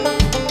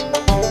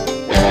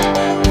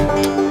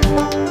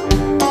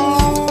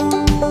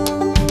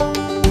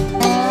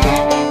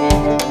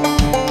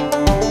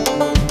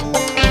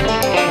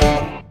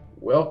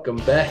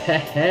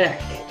back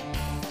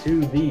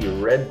to the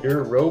Red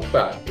Dirt Road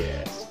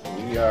podcast.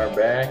 We are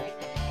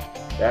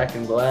back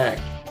in black.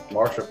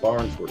 Marsha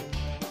Farnsworth,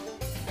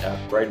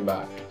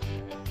 Breitenbach.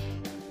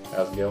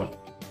 How's it going?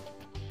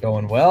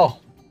 Going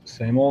well.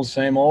 Same old.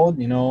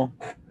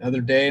 Another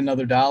day,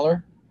 another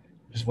dollar.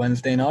 Just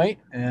Wednesday night,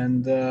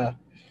 and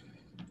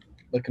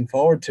looking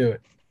forward to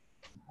it.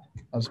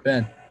 How's it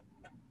been?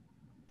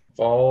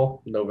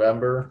 Fall,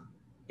 November.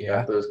 Yeah.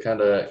 Got those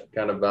kind of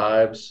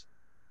vibes.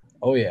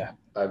 Oh yeah.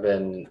 I've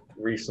been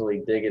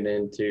recently digging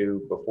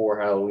into, before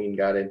Halloween,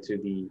 got into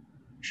the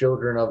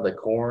Children of the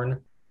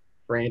Corn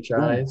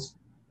franchise.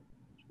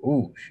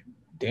 Ooh,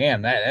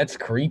 damn, that's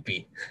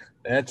creepy.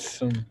 That's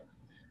some.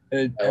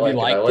 Have I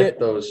like you it.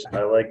 liked it?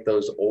 I like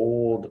those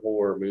old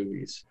horror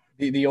movies.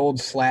 The old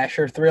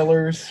slasher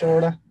thrillers,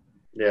 sorta.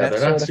 Yeah, That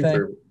they're sort of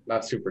thing.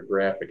 not super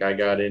graphic. I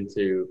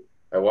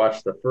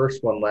watched the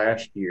first one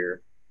last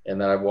year, and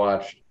then I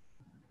watched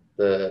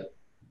the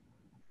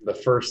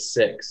first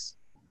six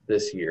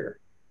this year.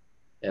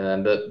 And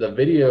then the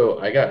video,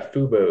 I got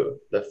Fubo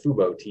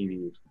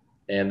TV,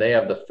 and they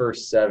have the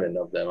first 7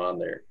 of them on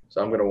there.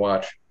 So I'm gonna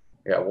watch.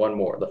 I got one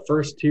more. The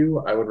first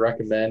 2 I would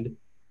recommend,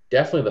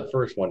 definitely the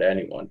first one to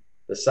anyone.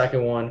 The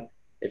second one,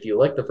 if you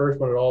like the first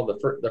one at all,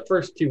 the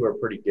first 2 are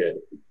pretty good.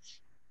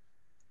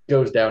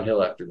 Goes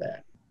downhill after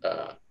that.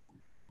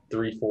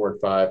 3, 4,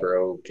 and 5 are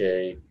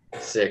okay.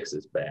 6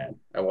 is bad.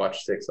 I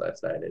watched 6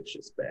 last night. It's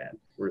just bad,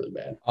 really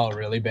bad. Oh,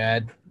 really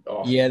bad.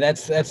 Oh, Yeah,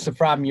 that's the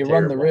problem. You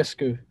run the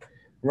risk of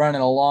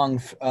running a long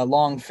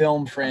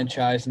film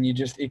franchise, and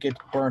it gets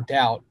burnt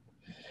out.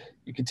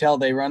 You can tell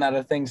they run out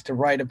of things to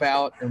write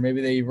about, or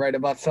maybe they write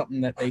about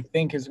something that they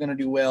think is going to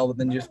do well, but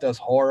then just does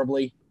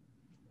horribly.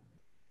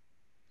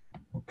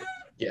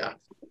 Yeah.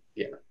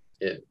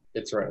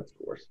 It's run its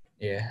course.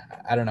 Yeah,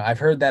 I don't know. I've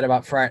heard that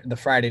about the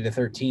Friday the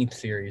 13th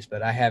series,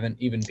 but I haven't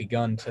even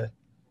begun to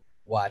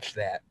watch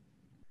that.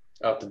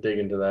 I'll have to dig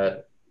into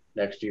that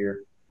next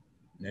year.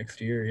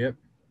 Next year, yep.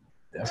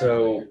 Definitely.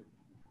 So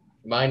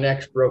my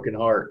next broken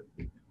heart,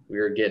 we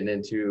are getting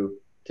into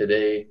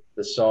today,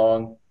 the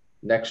song.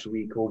 Next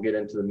week, we'll get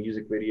into the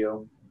music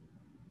video.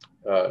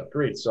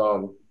 Great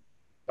song.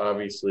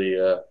 Obviously,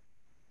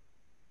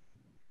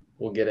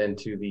 we'll get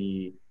into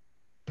the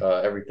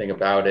everything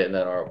about it and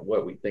then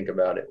what we think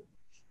about it.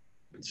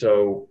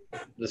 So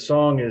the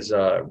song is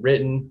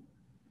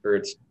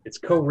it's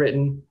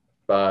co-written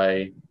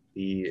by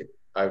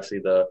obviously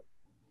the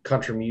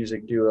country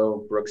music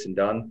duo Brooks and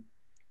Dunn.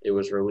 It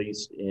was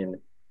released in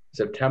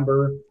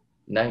September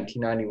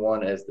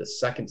 1991 as the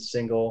second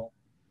single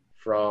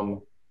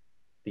from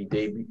the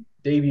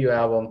debut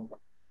album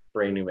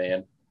Brand New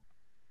Man,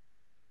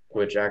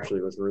 which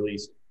actually was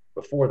released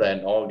before that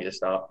in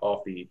August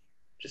off the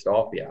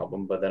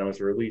album, but then it was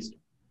released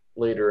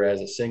later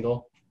as a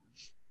single.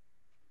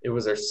 It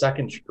was their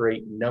second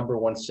straight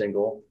 #1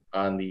 single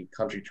on the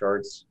country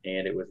charts,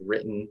 and it was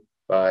written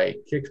by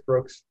Kix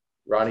Brooks,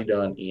 Ronnie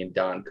Dunn, and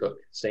Don Cook,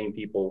 same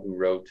people who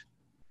wrote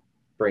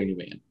Brand New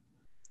Man.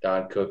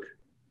 Don Cook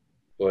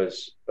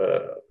was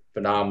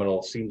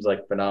phenomenal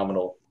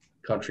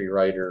country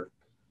writer,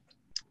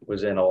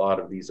 was in a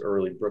lot of these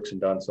early Brooks and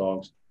Dunn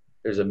songs.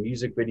 There's a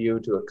music video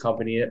to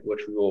accompany it,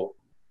 which we will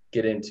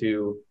get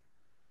into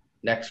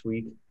next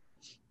week.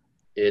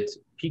 It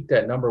peaked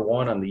at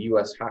 #1 on the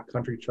U.S. Hot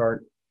Country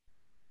chart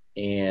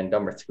and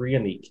 #3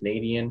 on the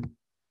Canadian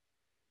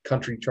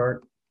country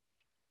chart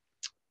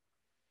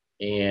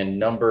and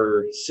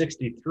number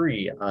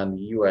 63 on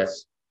the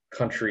U.S.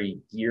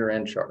 country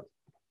year-end chart.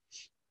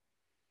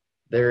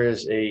 There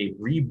is a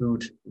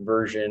reboot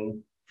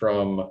version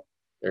from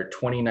their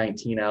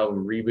 2019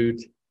 album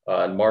Reboot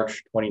in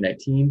March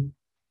 2019.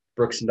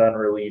 Brooks and Dunn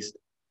released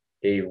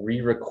a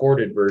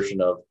re-recorded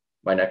version of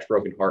My Next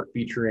Broken Heart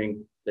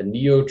featuring the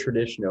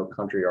neo-traditional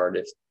country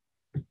artist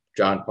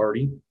Jon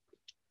Pardi.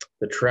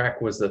 The track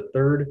was the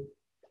third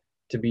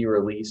to be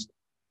released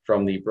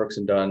from the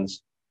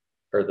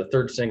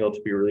third single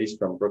to be released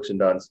from Brooks and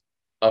Dunn's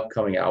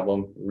upcoming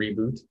album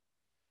Reboot,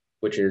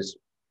 which was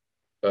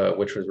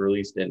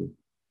released in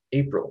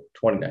April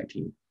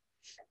 2019.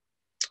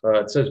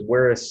 It says,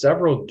 whereas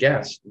several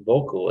guest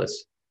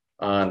vocalists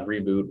on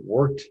Reboot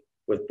worked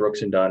with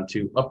Brooks and Dunn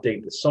to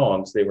update the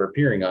songs they were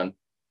appearing on,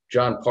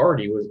 Jon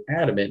Pardi was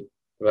adamant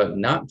about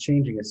not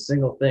changing a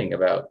single thing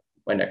about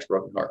My Next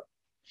Broken Heart,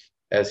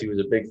 as he was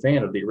a big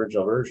fan of the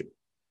original version,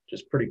 which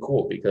is pretty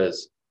cool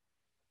because,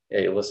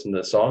 hey, listen to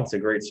the song. It's a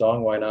great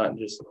song. Why not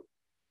just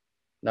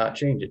not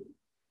change it?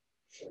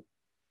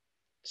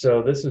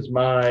 So this is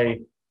my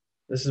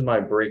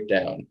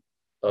breakdown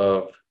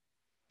of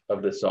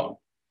this song.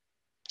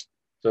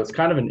 So it's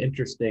kind of an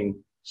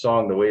interesting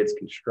song the way it's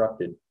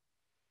constructed.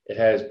 It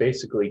has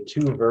basically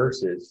 2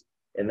 verses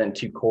and then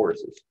 2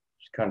 choruses,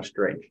 which is kind of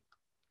strange.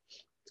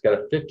 It's got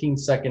a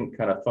 15-second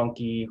kind of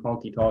funky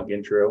honky-tonk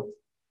intro.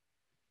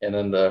 And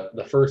then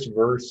the first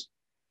verse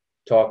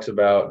talks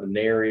about the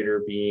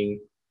narrator being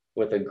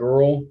with a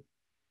girl,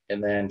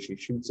 and then she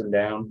shoots him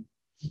down.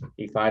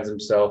 He finds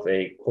himself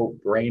a,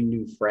 quote, brand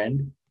new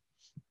friend,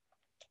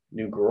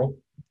 new girl.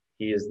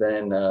 He is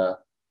then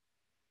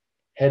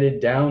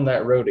headed down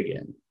that road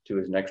again to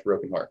his next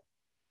broken heart.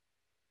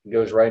 He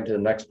goes right into the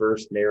next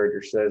verse.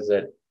 Narrator says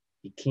that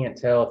he can't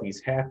tell if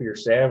he's happy or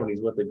sad when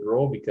he's with a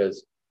girl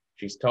because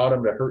she's taught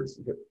him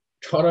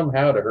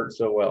how to hurt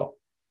so well.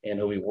 And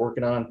he'll be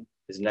working on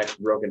his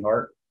next broken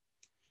heart.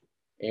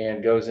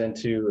 And goes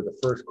into the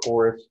first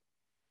chorus.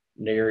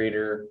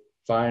 Narrator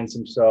finds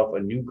himself a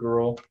new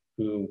girl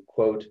who,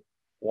 quote,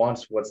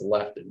 wants what's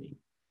left of me.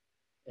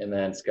 And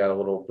then it's got a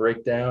little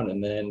breakdown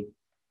and then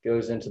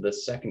goes into the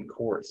second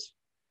chorus.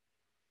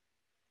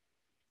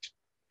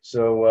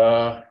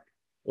 So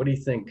what do you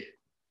think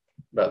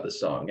about the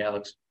song,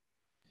 Alex?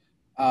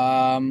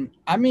 I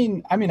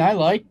mean, I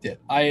liked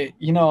it.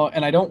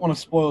 And I don't want to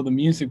spoil the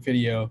music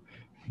video,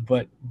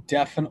 but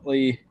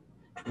definitely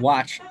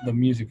watch the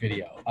music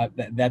video.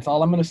 That's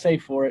all I'm going to say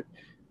for it.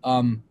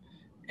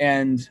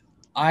 And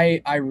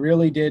I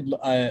really did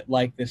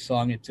like this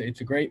song.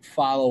 It's a great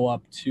follow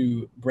up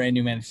to Brand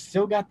New Man. It's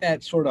still got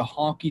that sort of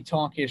honky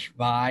tonkish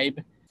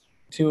vibe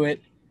to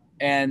it.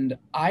 And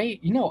I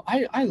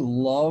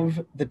love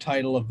the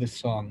title of this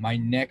song, My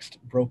Next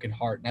Broken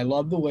Heart. And I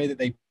love the way that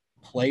they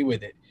play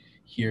with it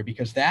here,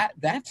 because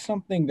that's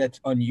something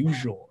that's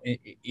unusual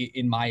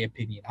in my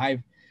opinion.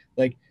 I've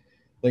like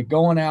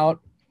going out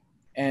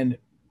and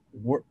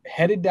we're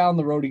headed down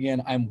the road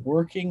again. I'm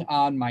working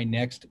on my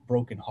next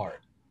broken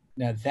heart.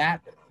 Now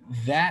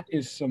that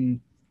is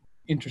some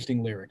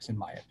interesting lyrics in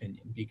my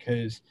opinion,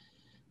 because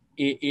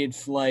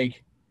it's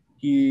like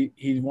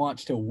he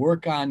wants to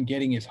work on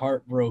getting his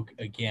heart broke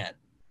again,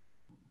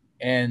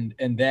 and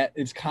that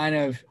it's kind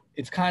of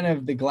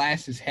the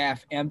glass is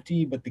half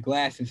empty, but the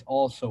glass is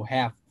also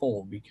half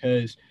full,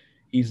 because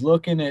he's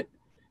looking at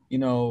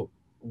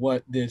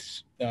what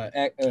this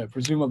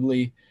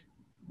presumably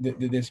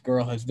this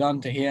girl has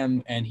done to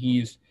him, and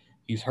he's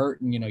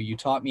hurting. You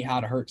taught me how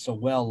to hurt so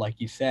well,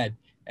 like you said,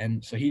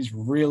 and so he's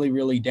really,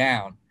 really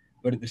down.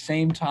 But at the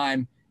same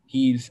time,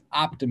 he's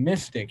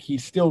optimistic.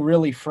 He's still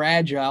really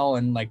fragile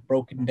and like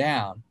broken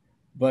down,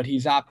 but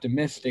he's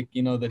optimistic,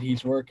 that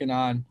he's working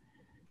on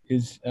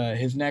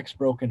his next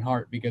broken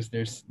heart, because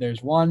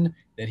there's one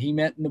that he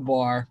met in the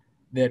bar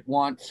that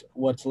wants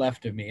what's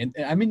left of me. And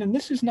I mean, and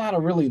this is not a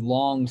really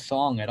long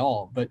song at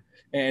all,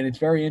 and it's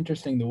very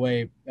interesting the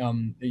way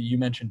you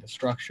mentioned the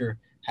structure,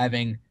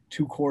 having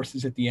two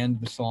choruses at the end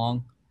of the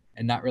song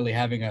and not really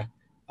having a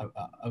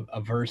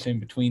verse in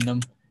between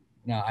them.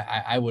 Now,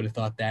 I would have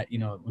thought that,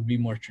 it would be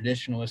more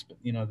traditionalist, but,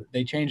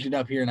 they changed it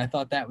up here, and I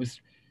thought that was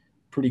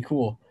pretty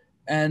cool.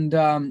 And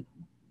I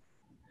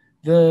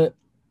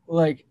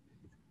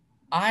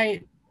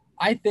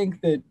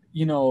think that,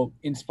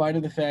 in spite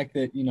of the fact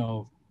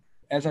that,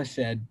 as I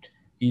said,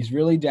 he's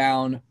really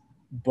down,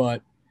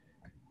 but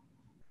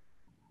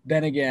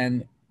then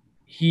again,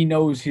 he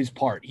knows his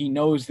part. He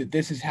knows that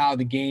this is how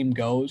the game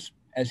goes,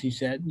 as he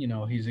said.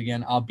 He's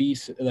again, I'll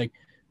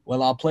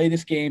play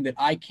this game that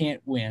I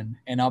can't win,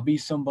 and I'll be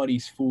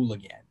somebody's fool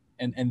again.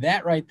 And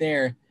that right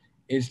there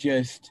is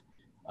just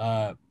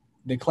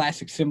the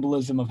classic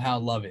symbolism of how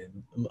love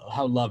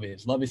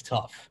is. Love is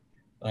tough.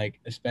 Like,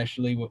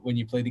 especially when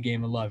you play the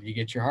game of love, you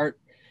get your heart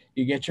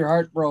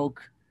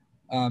broke,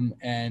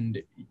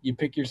 and you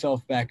pick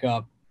yourself back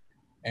up,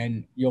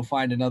 and you'll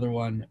find another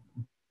one,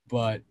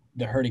 but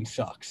the hurting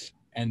sucks.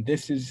 And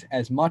this song is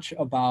as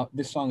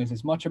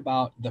much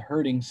about the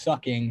hurting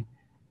sucking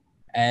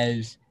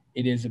as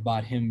it is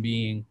about him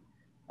being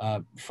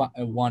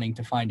wanting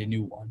to find a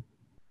new one.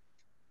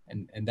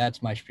 And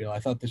that's my spiel. I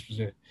thought this was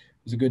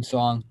a good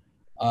song.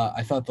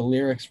 I thought the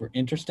lyrics were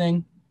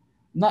interesting.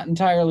 Not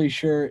entirely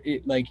sure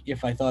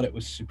if I thought it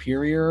was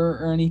superior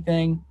or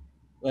anything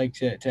like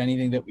to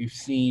anything that we've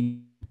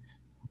seen,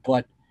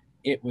 but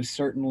it was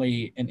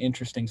certainly an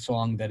interesting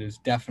song that is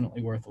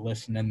definitely worth a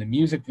listen. And the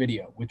music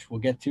video, which we'll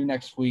get to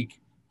next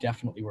week,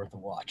 definitely worth a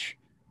watch.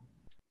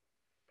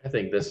 I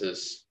think this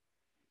is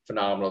a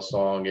phenomenal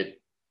song.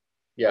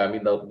 I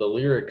mean, the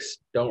lyrics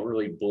don't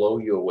really blow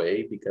you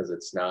away because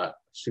it's not a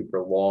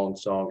super long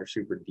song or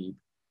super deep,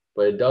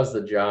 but it does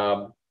the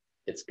job.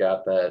 It's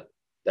got that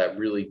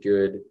really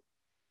good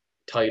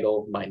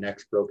title, My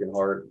Next Broken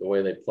Heart, the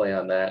way they play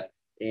on that.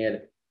 And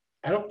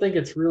I don't think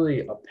it's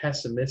really a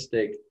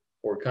pessimistic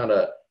or kind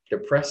of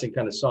depressing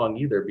kind of song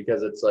either,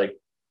 because it's like,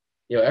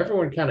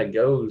 everyone kind of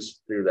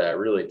goes through that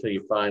really until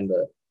you find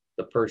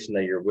the person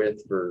that you're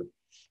with for,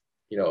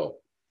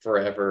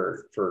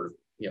 forever, for,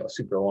 a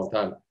super long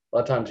time. A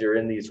lot of times you're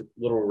in these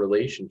little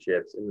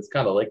relationships, and it's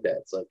kind of like that.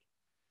 It's like,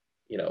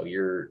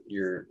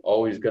 you're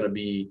always going to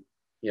be,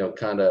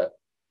 kind of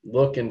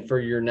looking for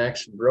your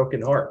next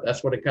broken heart.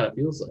 That's what it kind of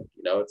feels like.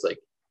 It's like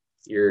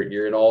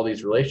you're in all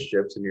these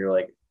relationships, and you're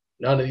like,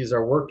 none of these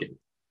are working.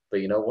 But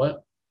you know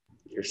what?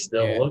 You're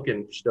still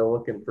looking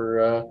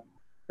for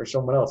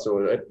someone else.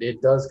 So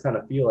it does kind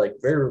of feel like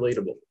very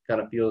relatable.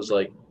 Kind of feels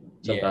like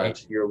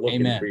sometimes you're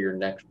looking for your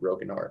next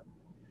broken heart.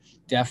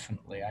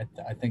 Definitely.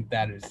 I think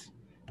that is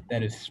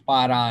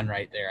spot on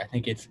right there. I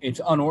think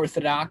it's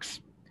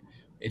unorthodox.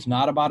 It's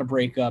not about a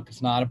breakup.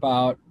 It's not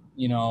about,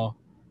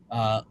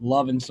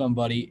 loving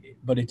somebody,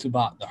 but it's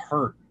about the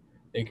hurt.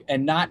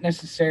 And not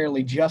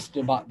necessarily just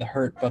about the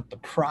hurt, but the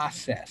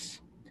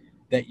process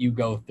that you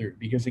go through.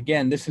 Because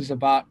again, this is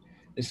about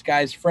this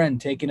guy's friend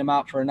taking him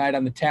out for a night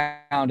on the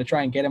town to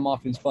try and get him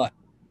off his butt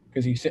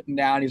because he's sitting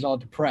down, he's all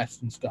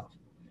depressed and stuff.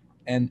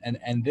 And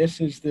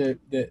this is the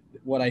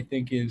what I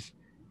think is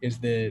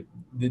the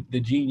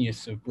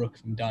genius of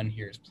Brooks and Dunn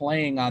here, is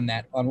playing on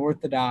that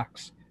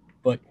unorthodox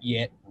but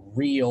yet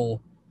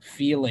real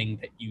feeling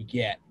that you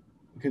get,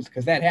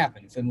 because that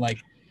happens. And like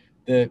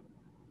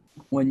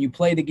when you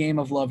play the game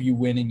of love, you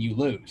win and you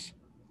lose.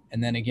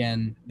 And then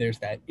again, there's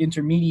that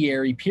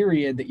intermediary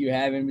period that you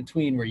have in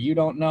between where you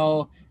don't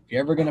know if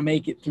you're ever going to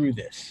make it through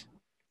this.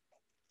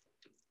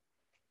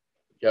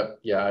 Yep.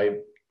 Yeah.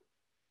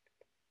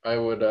 I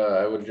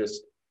would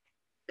just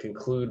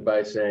conclude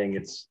by saying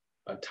it's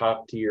a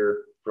top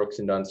tier Brooks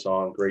and Dunn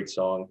song, great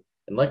song.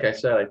 And like I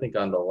said, I think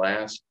on the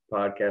last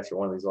podcast or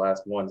one of these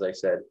last ones, I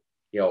said,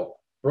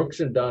 Brooks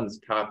and Dunn's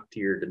top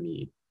tier to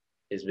me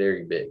is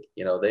very big.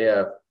 They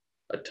have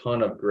a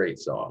ton of great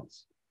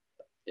songs,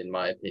 in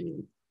my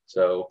opinion.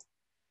 So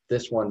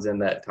this one's in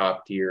that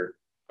top tier.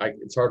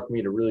 It's hard for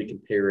me to really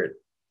compare it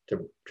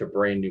to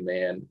Brand New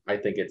Man. I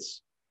think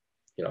it's,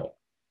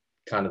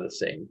 kind of the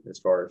same as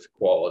far as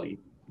quality,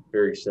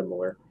 very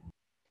similar.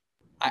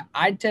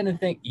 I tend to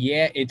think,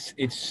 it's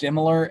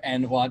similar.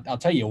 And well, I'll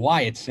tell you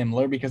why it's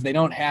similar, because they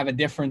don't have a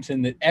difference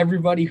in that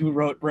everybody who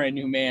wrote Brand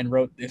New Man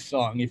wrote this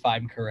song, if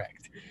I'm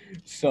correct.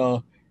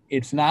 So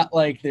it's not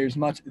like there's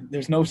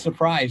no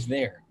surprise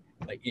there,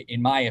 like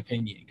in my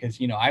opinion, because,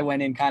 I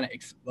went in kind of,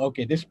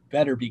 okay, this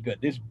better be good.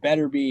 This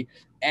better be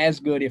as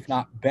good, if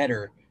not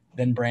better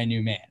than Brand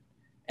New Man.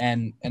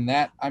 And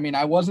that, I mean,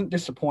 I wasn't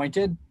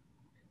disappointed.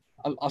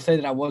 I'll say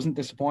that I wasn't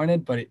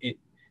disappointed, but I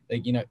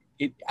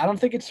don't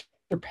think it's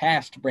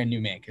surpassed Brand New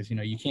Man, because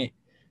you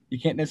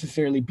can't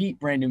necessarily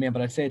beat Brand New Man,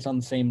 but I'd say it's on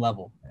the same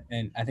level,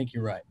 and I think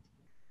you're right.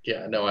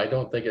 Yeah, no, I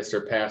don't think it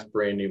surpassed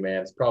Brand New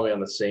Man. It's probably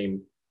on the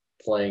same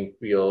playing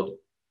field,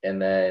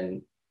 and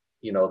then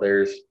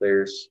there's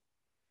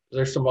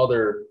some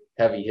other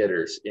heavy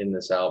hitters in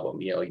this album.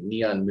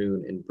 Neon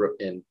Moon and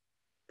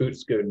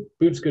Boots Good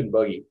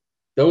Boogie.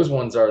 Those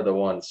ones are the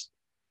ones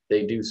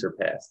they do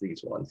surpass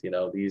these ones.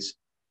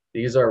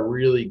 These are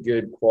really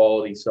good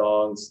quality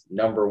songs,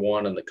 number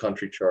one on the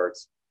country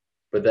charts.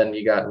 But then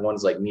you got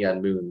ones like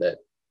Neon Moon that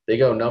they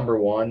go number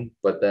one,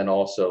 but then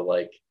also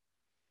like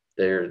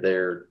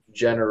they're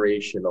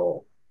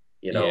generational.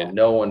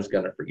 No one's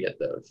gonna forget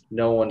those.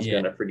 No one's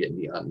gonna forget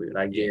Neon Moon.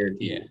 I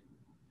guarantee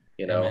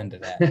you. Amen to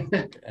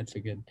that. That's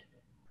a good.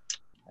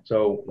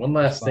 So one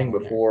last thing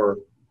before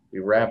we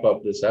wrap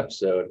up this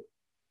episode.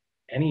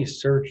 Any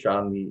search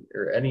on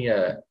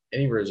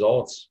any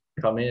results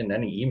come in,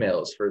 any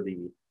emails for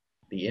the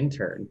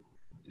intern?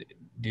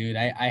 Dude,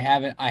 I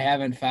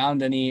haven't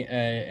found any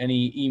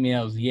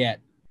emails yet.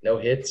 No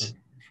hits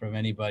from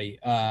anybody.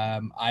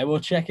 I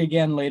will check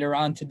again later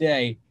on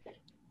today,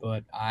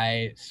 but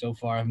I so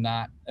far have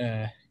not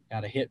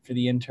got a hit for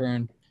the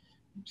intern.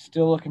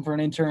 Still looking for an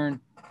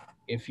intern.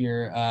 If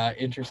you're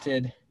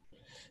interested,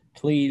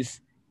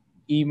 please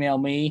email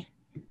me,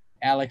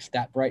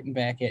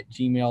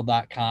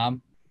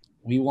 alex.breitenbach@gmail.com.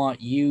 We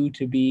want you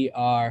to be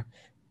our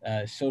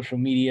social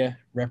media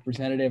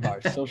representative,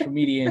 our social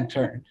media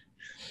intern.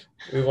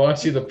 We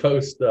want you to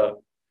post stuff.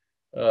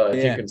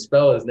 If you can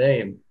spell his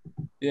name.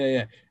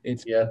 Yeah.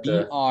 It's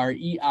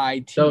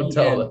BREITN. Don't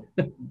tell them.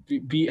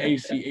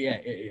 BAC. Yeah.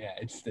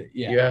 It's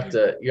You have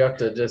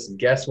to just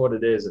guess what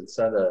it is and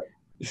send a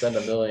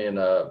million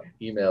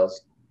emails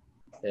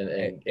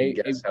and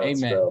guess how it's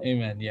spelled.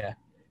 Amen. Yeah.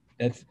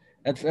 That's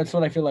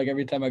what I feel like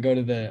every time I go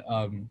to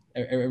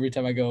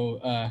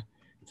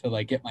to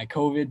like get my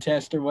COVID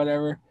test or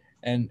whatever,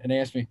 and they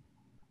ask me,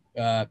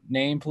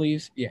 name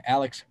please. Yeah,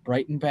 Alex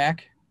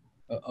Breitenbach.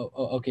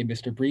 Okay,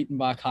 Mr.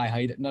 Breitenbach. Hi, how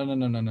you doing? No.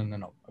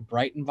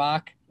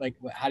 Breitenbach. Like,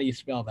 how do you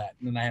spell that?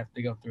 And then I have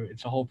to go through it.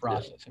 It's a whole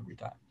process every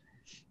time.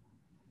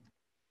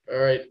 All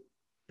right,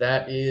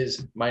 that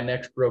is My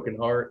Next Broken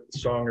Heart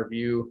song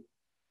review.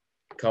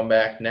 Come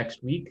back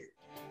next week.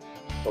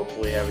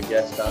 Hopefully, have a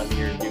guest on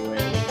here doing